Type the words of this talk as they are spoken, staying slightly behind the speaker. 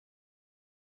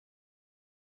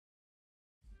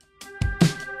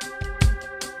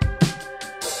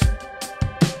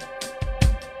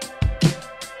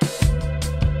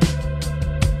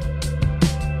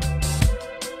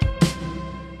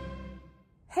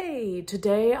Hey,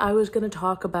 today I was going to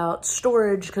talk about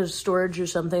storage because storage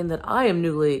is something that I am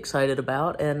newly excited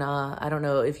about. And I don't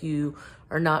know if you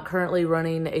are not currently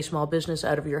running a small business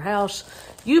out of your house,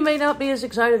 you may not be as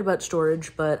excited about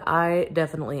storage, but I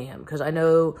definitely am because I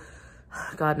know,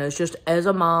 God knows, just as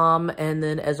a mom and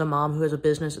then as a mom who has a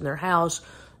business in their house,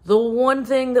 the one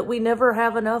thing that we never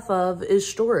have enough of is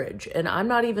storage. And I'm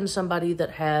not even somebody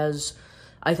that has,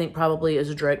 I think probably as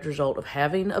a direct result of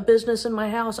having a business in my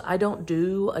house, I don't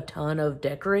do a ton of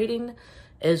decorating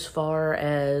as far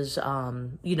as,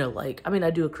 you know, like, I mean, I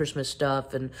do a Christmas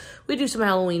stuff and we do some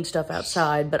Halloween stuff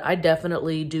outside, but I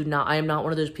definitely do not, I am not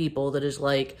one of those people that is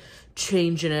like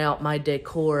changing out my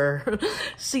decor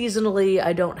seasonally.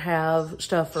 I don't have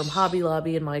stuff from Hobby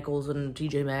Lobby and Michael's and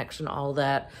TJ Maxx and all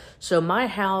that. So my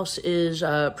house is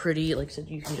pretty, like I said,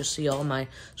 you can just see all my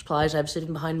supplies I have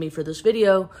sitting behind me for this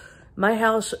video. My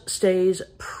house stays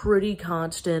pretty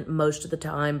constant most of the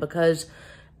time because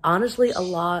honestly, a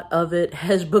lot of it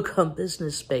has become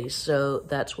business space. So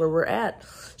that's where we're at.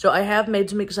 So I have made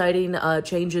some exciting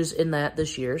changes in that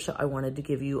this year. So I wanted to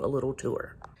give you a little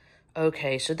tour.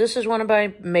 Okay, so this is one of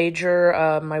my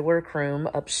major, my workroom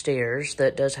upstairs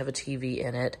that does have a TV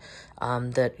in it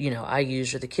that, you know, I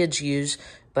use or the kids use.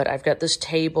 But I've got this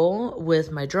table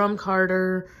with my drum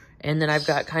carder, and then I've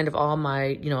got kind of all my,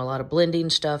 you know, a lot of blending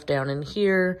stuff down in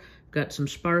here. Got some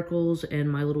sparkles and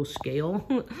my little scale.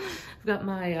 I've got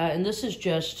my, and this is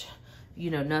just,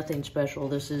 you know, nothing special.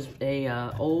 This is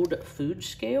a old food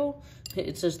scale.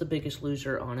 It says The Biggest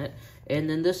Loser on it. And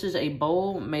then this is a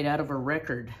bowl made out of a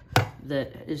record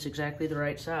that is exactly the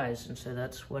right size. And so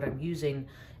that's what I'm using.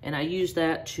 And I use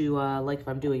that to, like if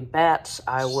I'm doing bats,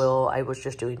 I was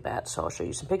just doing bats, so I'll show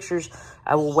you some pictures.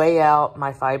 I will weigh out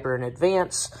my fiber in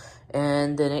advance,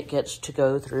 and then it gets to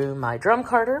go through my drum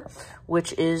carder,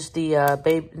 which is the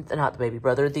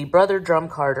the brother drum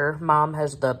carder. Mom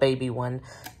has the baby one.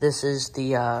 This is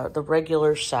the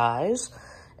regular size.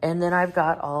 And then I've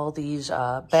got all these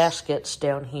baskets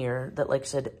down here that, like I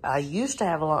said, I used to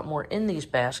have a lot more in these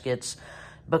baskets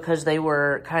because they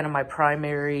were kind of my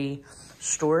primary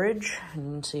storage. And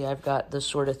you can see I've got this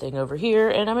sort of thing over here.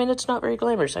 And I mean, it's not very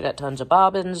glamorous. I got tons of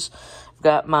bobbins. I've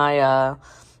got my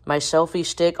my selfie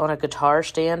stick on a guitar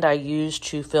stand I use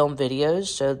to film videos.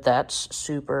 So that's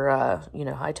super, you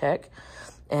know, high tech.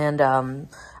 And I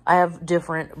have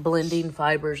different blending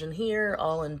fibers in here,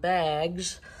 all in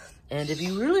bags. And if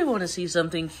you really want to see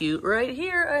something cute, right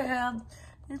here I have,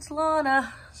 it's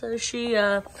Lana. So she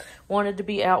wanted to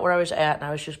be out where I was at, and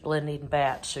I was just blending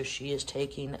bats. So she is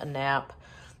taking a nap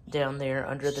down there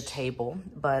under the table.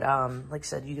 But like I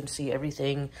said, you can see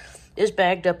everything is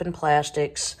bagged up in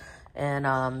plastics.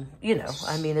 And, you know,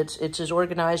 I mean, it's as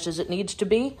organized as it needs to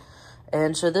be.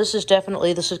 And so this is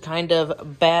kind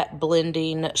of bat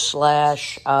blending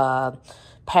slash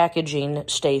packaging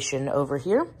station over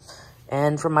here.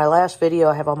 And from my last video,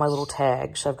 I have all my little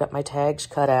tags. So I've got my tags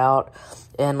cut out.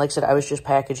 And like I said, I was just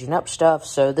packaging up stuff.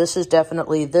 So this is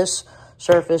definitely, this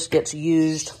surface gets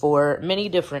used for many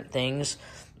different things,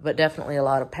 but definitely a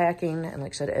lot of packing. And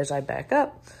like I said, as I back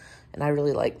up, and I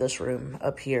really like this room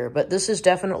up here. But this is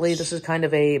kind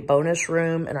of a bonus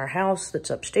room in our house that's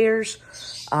upstairs.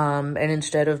 And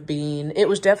instead of being, it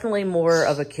was definitely more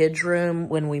of a kid's room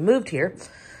when we moved here.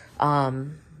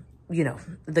 You know,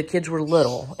 the kids were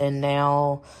little, and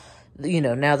now, you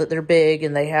know, now that they're big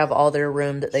and they have all their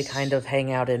room that they kind of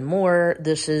hang out in more,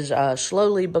 this has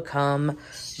slowly become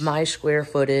my square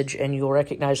footage, and you'll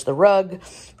recognize the rug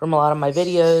from a lot of my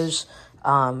videos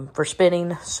for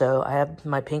spinning. So I have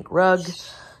my pink rug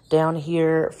down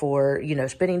here for, you know,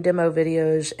 spinning demo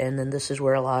videos, and then this is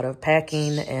where a lot of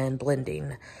packing and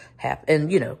blending happen,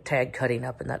 and, you know, tag cutting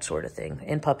up and that sort of thing,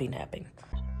 and puppy napping.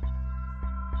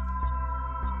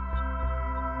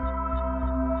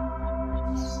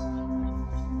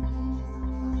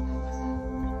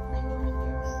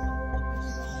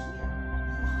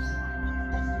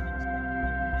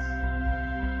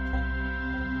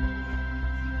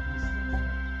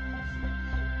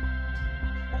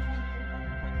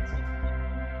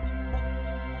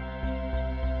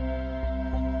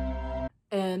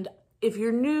 And if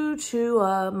you're new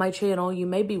to my channel, you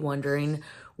may be wondering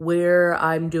where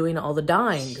I'm doing all the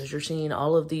dyeing, because you're seeing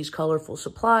all of these colorful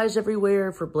supplies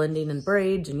everywhere for blending and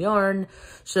braids and yarn.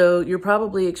 So you're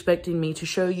probably expecting me to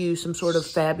show you some sort of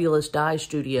fabulous dye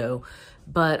studio.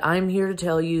 But I'm here to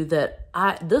tell you that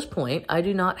at this point, I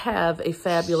do not have a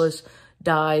fabulous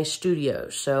dye studio.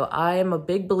 So I am a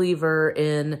big believer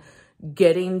in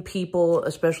getting people,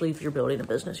 especially if you're building a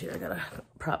business here, I gotta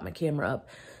prop my camera up,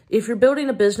 if you're building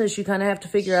a business, you kind of have to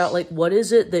figure out, like, what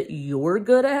is it that you're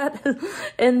good at?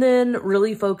 And then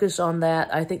really focus on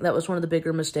that. I think that was one of the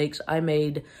bigger mistakes I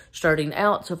made starting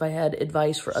out. So if I had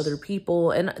advice for other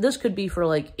people, and this could be for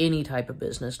like any type of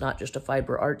business, not just a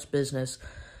fiber arts business,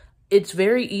 it's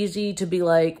very easy to be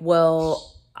like,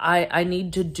 well, I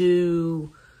need to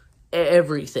do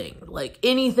everything, like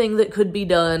anything that could be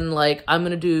done, like I'm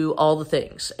going to do all the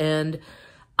things. And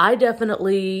I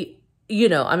definitely, you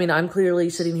know, I mean, I'm clearly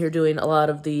sitting here doing a lot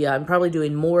of the, I'm probably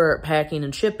doing more packing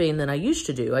and shipping than I used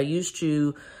to do. I used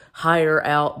to hire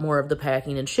out more of the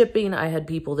packing and shipping. I had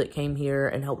people that came here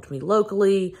and helped me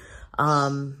locally.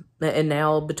 And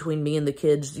now between me and the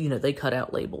kids, you know, they cut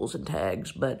out labels and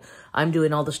tags, but I'm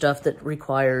doing all the stuff that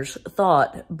requires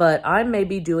thought. But I may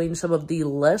be doing some of the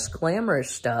less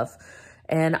glamorous stuff,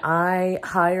 and I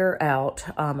hire out,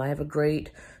 I have a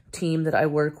great team that I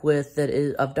work with that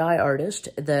is of dye artists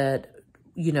that,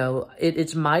 you know,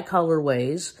 it's my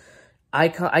colorways. I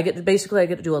get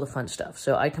to do all the fun stuff.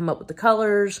 So I come up with the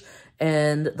colors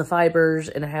and the fibers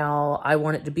and how I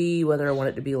want it to be, whether I want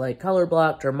it to be like color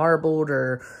blocked or marbled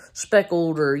or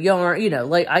speckled or yarn, you know,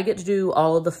 like I get to do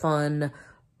all of the fun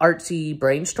artsy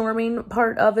brainstorming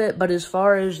part of it. But as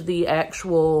far as the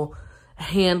actual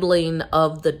handling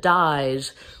of the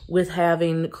dyes, with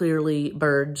having clearly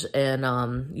birds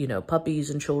and, you know, puppies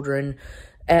and children,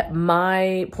 at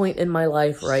my point in my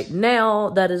life right now,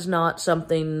 that is not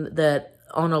something that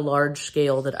on a large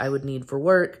scale that I would need for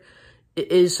work.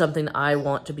 It is something I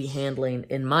want to be handling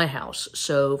in my house.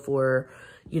 So for,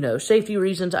 you know, safety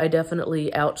reasons, I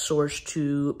definitely outsource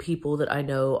to people that I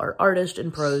know are artists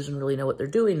and pros and really know what they're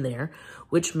doing there,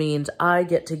 which means I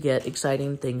get to get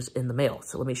exciting things in the mail.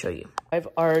 So let me show you. I've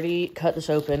already cut this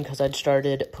open because I'd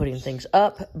started putting things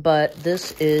up, but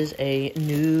this is a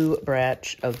new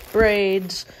batch of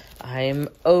braids. I'm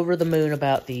over the moon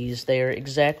about these. They are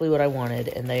exactly what I wanted,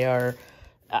 and they are,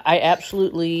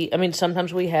 I mean,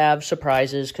 sometimes we have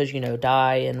surprises because, you know,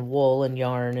 dye and wool and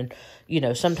yarn, and, you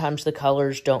know, sometimes the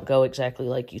colors don't go exactly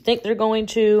like you think they're going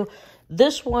to.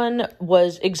 This one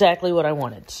was exactly what I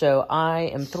wanted, so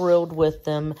I am thrilled with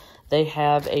them. They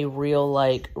have a real,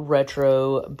 like,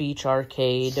 retro beach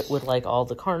arcade with, like, all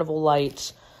the carnival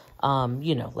lights,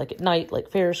 you know, like at night, like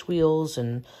Ferris wheels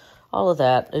and all of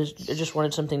that. I just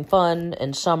wanted something fun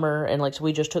and summer, and, like, so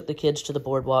we just took the kids to the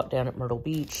boardwalk down at Myrtle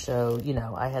Beach, so, you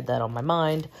know, I had that on my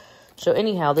mind. So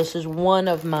anyhow, this is one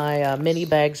of my mini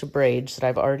bags of braids that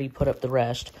I've already put up the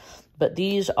rest. But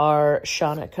these are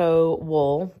Shanico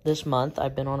wool this month.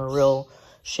 I've been on a real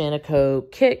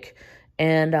Shanico kick.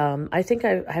 And I think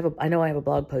I know I have a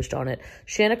blog post on it.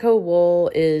 Shanico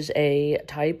wool is a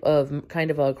type of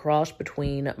kind of a cross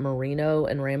between merino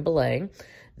and Rambouillet.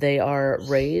 They are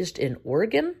raised in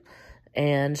Oregon.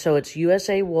 And so it's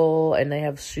USA wool, and they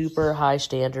have super high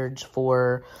standards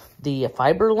for the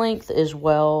fiber length as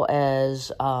well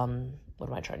as, what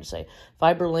am I trying to say?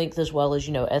 Fiber length as well as,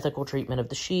 you know, ethical treatment of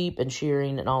the sheep and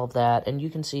shearing and all of that. And you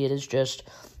can see it is just,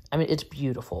 I mean, it's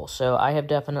beautiful. So I have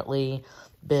definitely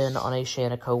been on a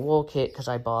Shanico wool kit because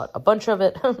I bought a bunch of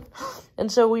it.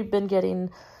 And so we've been getting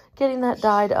that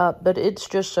dyed up, but it's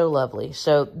just so lovely.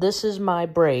 So this is my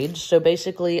braids. So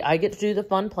basically I get to do the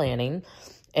fun planning,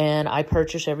 and I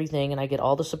purchase everything, and I get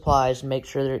all the supplies and make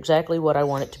sure they're exactly what I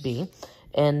want it to be.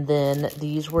 And then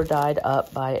these were dyed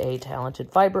up by a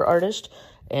talented fiber artist,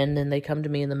 and then they come to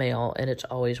me in the mail, and it's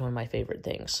always one of my favorite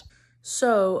things.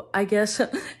 So I guess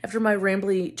after my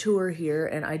rambly tour here,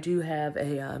 and I do have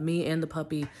me and the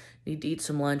puppy need to eat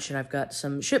some lunch, and I've got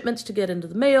some shipments to get into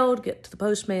the mail, to get to the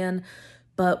postman.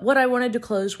 But what I wanted to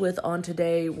close with on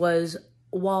today was,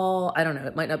 while, I don't know,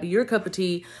 it might not be your cup of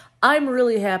tea, I'm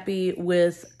really happy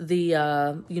with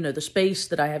the, you know, the space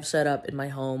that I have set up in my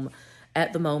home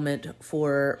at the moment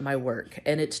for my work.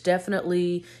 And it's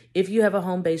definitely, if you have a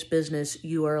home-based business,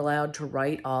 you are allowed to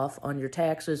write off on your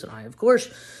taxes. And I, of course,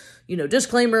 you know,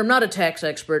 disclaimer, I'm not a tax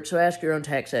expert, so ask your own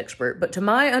tax expert. But to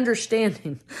my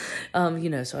understanding, you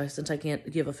know, so since I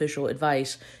can't give official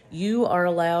advice, you are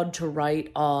allowed to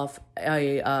write off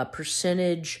a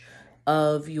percentage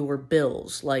of your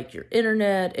bills, like your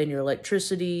internet and your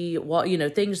electricity, you know,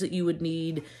 things that you would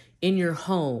need in your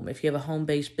home if you have a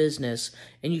home-based business.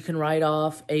 And you can write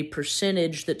off a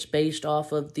percentage that's based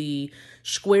off of the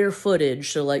square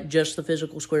footage, so like just the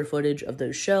physical square footage of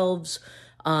those shelves,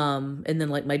 and then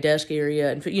like my desk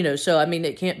area, and, you know, so I mean,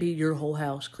 it can't be your whole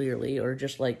house clearly, or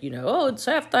just like, you know, oh, it's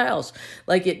half the house.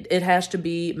 Like it has to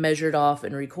be measured off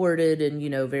and recorded and, you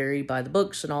know, vary by the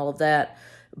books and all of that.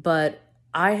 But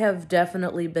I have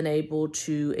definitely been able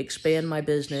to expand my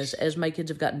business as my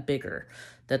kids have gotten bigger.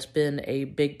 That's been a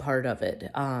big part of it,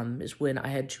 is when I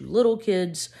had two little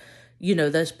kids, you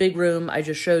know, this big room I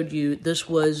just showed you, this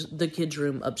was the kids'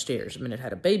 room upstairs. I mean, it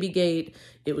had a baby gate.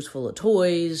 It was full of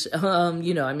toys.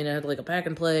 You know, I mean, it had like a pack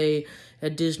and play,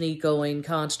 had Disney going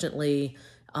constantly.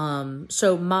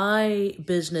 So my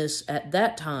business at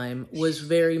that time was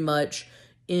very much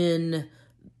in,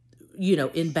 you know,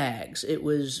 in bags. It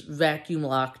was vacuum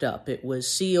locked up. It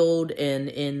was sealed and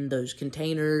in those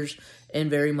containers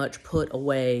and very much put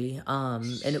away.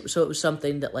 So it was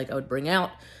something that like I would bring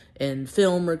out and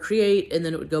film or create, and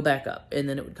then it would go back up, and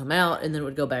then it would come out, and then it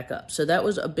would go back up. So that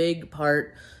was a big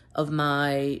part of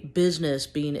my business,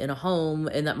 being in a home,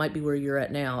 and that might be where you're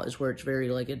at now, is where it's very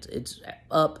like it's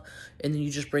up, and then you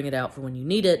just bring it out for when you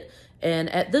need it. And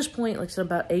at this point, like I said,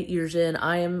 about 8 years in,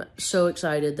 I am so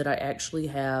excited that I actually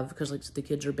have, because like the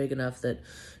kids are big enough that,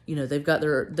 you know, they've got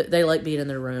they like being in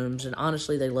their rooms, and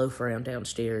honestly, they loaf around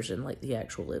downstairs in like the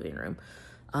actual living room,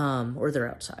 or they're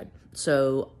outside.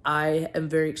 So I am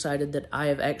very excited that I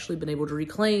have actually been able to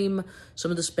reclaim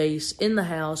some of the space in the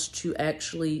house to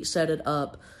actually set it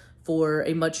up for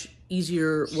a much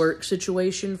easier work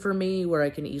situation for me, where I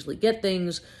can easily get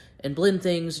things and blend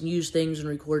things and use things and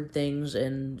record things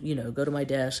and, you know, go to my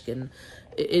desk. And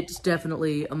it's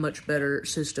definitely a much better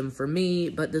system for me,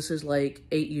 but this is like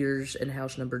 8 years and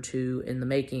house number 2 in the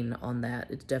making on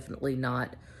that. It's definitely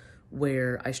not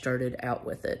where I started out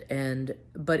with it.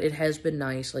 But it has been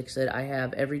nice. Like I said, I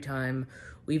have, every time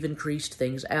we've increased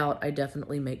things out, I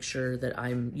definitely make sure that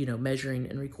I'm, you know, measuring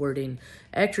and recording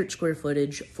accurate square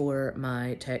footage for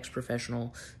my tax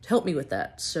professional to help me with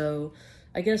that. So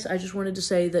I guess I just wanted to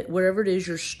say that wherever it is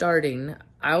you're starting,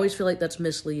 I always feel like that's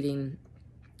misleading.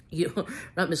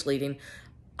 Not misleading.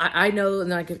 I know,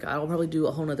 and I'll probably do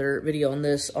a whole nother video on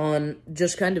this, on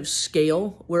just kind of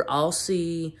scale, where I'll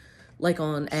see like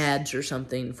on ads or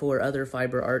something for other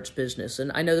fiber arts business.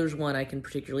 And I know there's one I can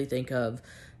particularly think of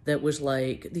that was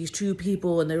like these 2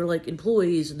 people, and they were like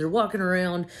employees, and they're walking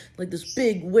around like this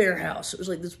big warehouse. It was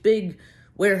like this big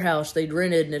warehouse they'd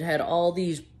rented, and it had all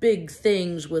these big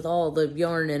things with all the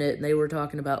yarn in it, and they were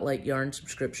talking about like yarn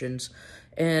subscriptions.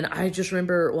 And I just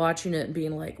remember watching it and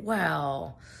being like,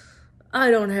 wow, I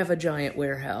don't have a giant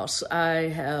warehouse. I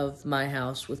have my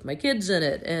house with my kids in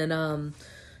it. And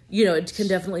you know, it can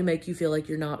definitely make you feel like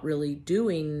you're not really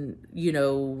doing, you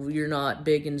know, you're not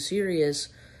big and serious.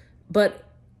 But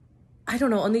I don't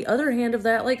know, on the other hand of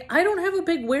that, like, I don't have a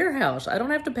big warehouse. I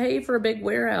don't have to pay for a big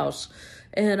warehouse.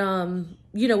 And,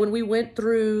 you know, when we went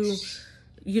through,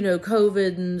 you know,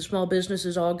 COVID and small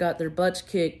businesses all got their butts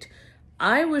kicked,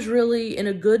 I was really in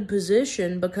a good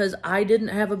position because I didn't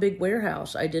have a big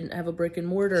warehouse. I didn't have a brick and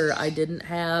mortar. I didn't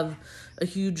have a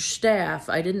huge staff.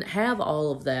 I didn't have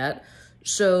all of that.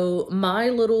 So my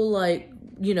little, like,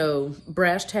 you know,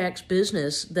 brass tacks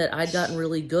business that I'd gotten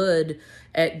really good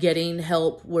at getting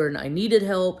help where I needed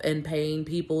help and paying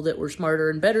people that were smarter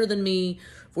and better than me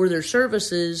for their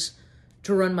services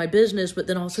to run my business, but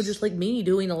then also just like me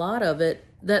doing a lot of it,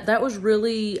 that was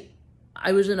really,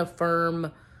 I was in a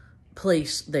firm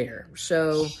place there.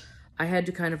 So I had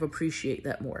to kind of appreciate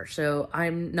that more. So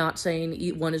I'm not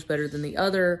saying one is better than the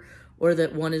other, or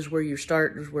that one is where you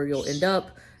start is where you'll end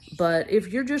up. But if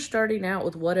you're just starting out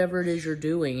with whatever it is you're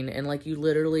doing, and like you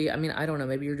literally, I mean, I don't know,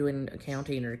 maybe you're doing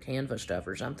accounting or Canva stuff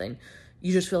or something,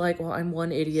 you just feel like, well, I'm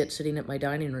one idiot sitting at my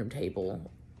dining room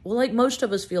table. Well, like most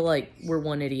of us feel like we're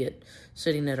one idiot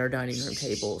sitting at our dining room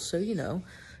table. So, you know,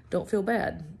 don't feel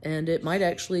bad. And it might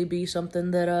actually be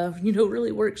something that, you know,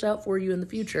 really works out for you in the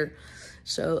future.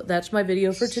 So that's my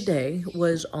video for today,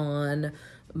 was on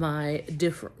my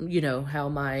different, you know, how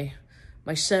my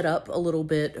setup a little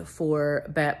bit for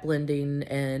bat blending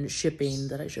and shipping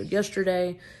that I showed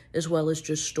yesterday, as well as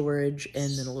just storage,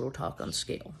 and then a little talk on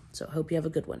scale. So hope you have a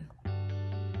good one.